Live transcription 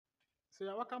So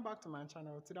yeah, welcome back to my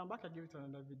channel. Today I'm back again with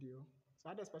another video. So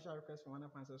I had a special request from one of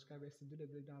my subscribers to do the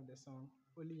breakdown of the song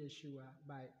Only Yeshua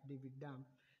by David Dam.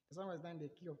 The song was done in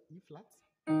the key of E flat.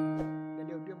 Then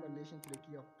they'll do a modulation to the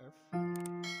key of F.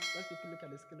 Let's take a look at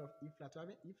the scale of E flat. We're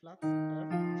having E flat, F,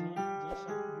 G, G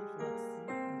sharp, B flat, C,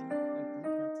 D, and E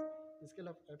flat. The scale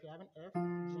of F, you're having F, G,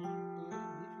 A,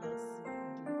 B flat, C, D,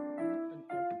 E, and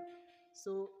F.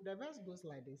 So the verse goes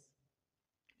like this.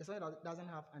 The song doesn't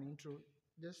have an intro,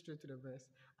 just straight to the verse.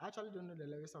 I actually don't know the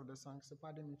lyrics of the song, so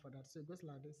pardon me for that. So it goes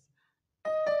like this.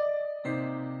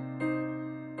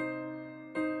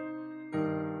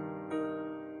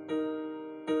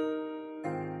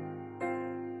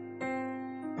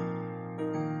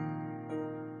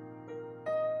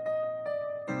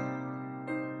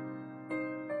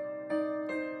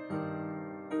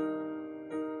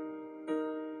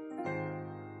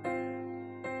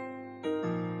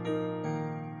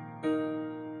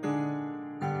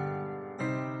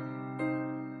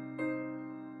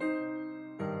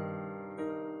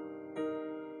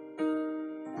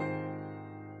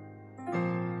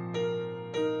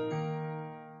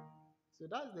 So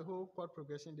that's the whole chord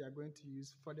progression they are going to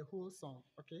use for the whole song,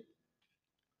 okay?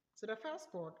 So the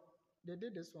first chord, they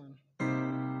did this one.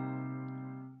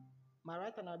 My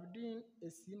right hand, I'll be doing a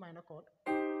C minor chord,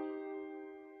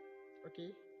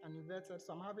 okay? And inverted,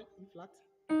 so I'm having E flat,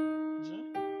 G,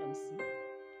 and C.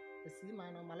 A C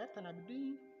minor. My left hand, I'll be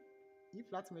doing E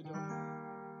flat major,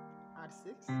 add 6,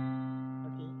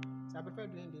 okay? So I prefer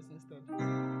doing this instead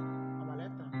on my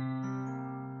left hand,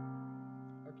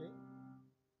 okay?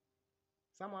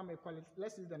 Someone may call it,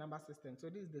 let's use the number system. So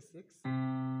this is the 6.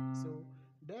 So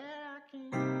there are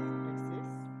kings, like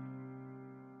 6.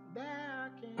 There are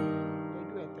kings, they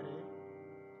do a 3.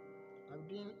 I'm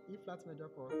doing E flat major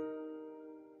chord.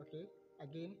 Okay,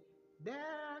 again, there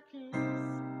are kings,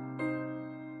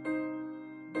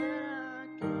 there are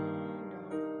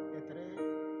kingdoms, the 3.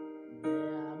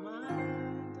 There are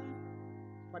mountains.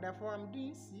 For the 4, I'm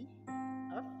doing C,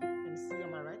 F, and C on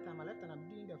my right hand. My left hand, I'm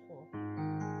doing the 4.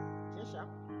 G sharp,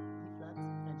 E flat,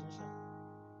 and G sharp.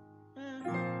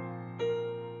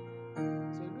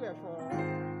 So you do a 4,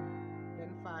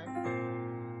 then 5,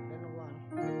 then 1.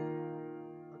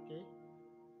 Okay.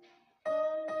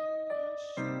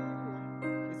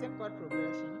 The same chord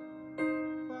progression.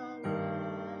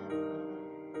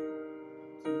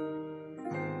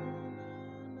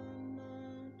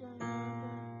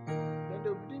 Then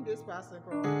they'll be doing this passing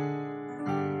chord.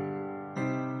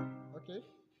 Okay.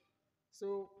 So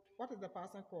what is the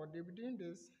passing chord? They'll be doing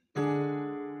this.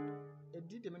 A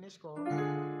D diminished chord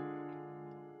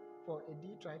for a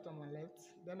D triton on my left.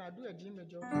 Then I do a G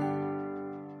major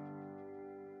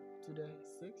to the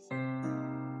 6.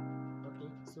 Okay,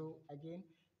 so again,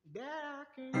 there are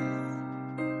kings,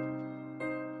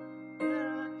 there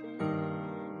are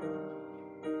kingdoms,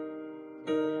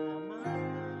 there are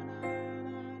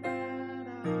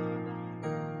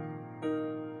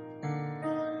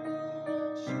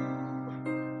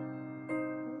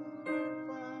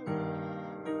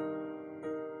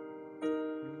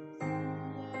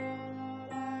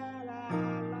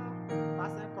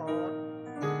passing chord.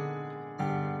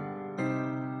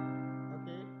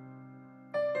 Okay,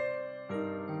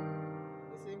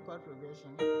 the same chord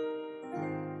progression.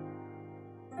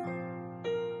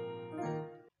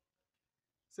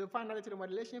 So finally to the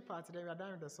modulation part, then we are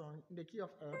done with the song in the key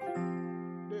of F.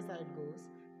 This is how it goes.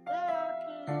 There are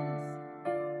kings,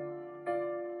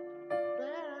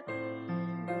 there are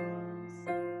kingdoms,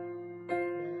 there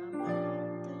are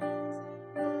mountains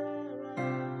in the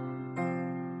realm.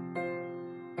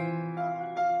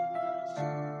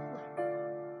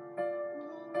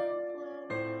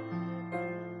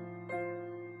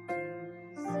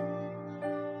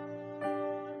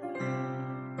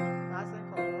 Passing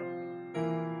chord.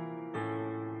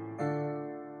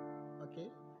 Okay,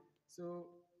 so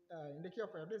in the key of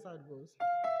F, this is how it goes.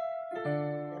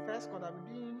 The first chord, I'm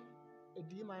doing a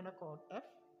D minor chord, F,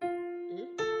 A, and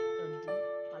D.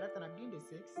 My left hand, I'm doing the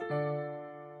 6.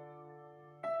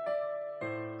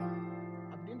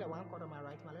 I'm doing the 1 chord on my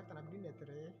right. My left hand, I'm doing the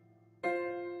 3.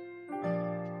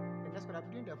 The next chord, I'm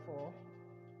doing the 4.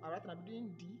 My right hand, I'm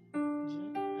doing D, G,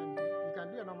 and D. You can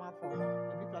do a normal 4, a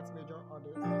B flat major, or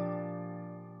this.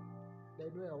 They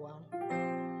do a 1,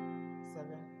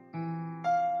 7.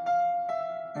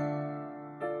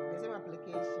 The same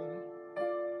application.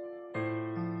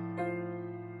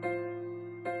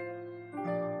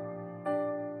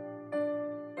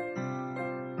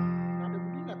 Now they'll be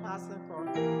doing the passing chord.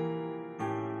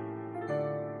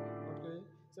 Okay,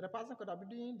 so the passing chord, I'll be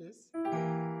doing this. A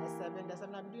 7. The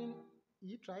 7, I'll be doing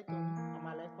E triton on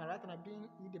my left. My right hand, I'm doing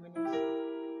E diminished.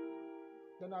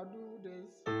 Then I'll do this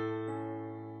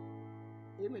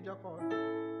A major chord.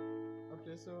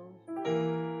 Okay, so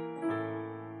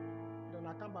then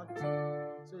I come back to,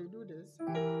 so you do this,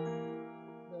 then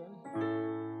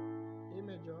A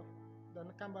major,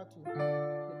 then come back to the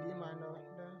D minor,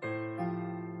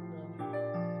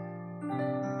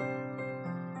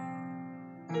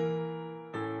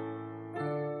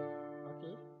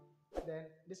 okay. Then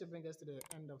this will bring us to the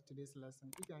end of today's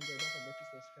lesson. If you enjoyed, don't forget to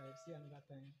subscribe. See you another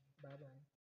time. Bye bye.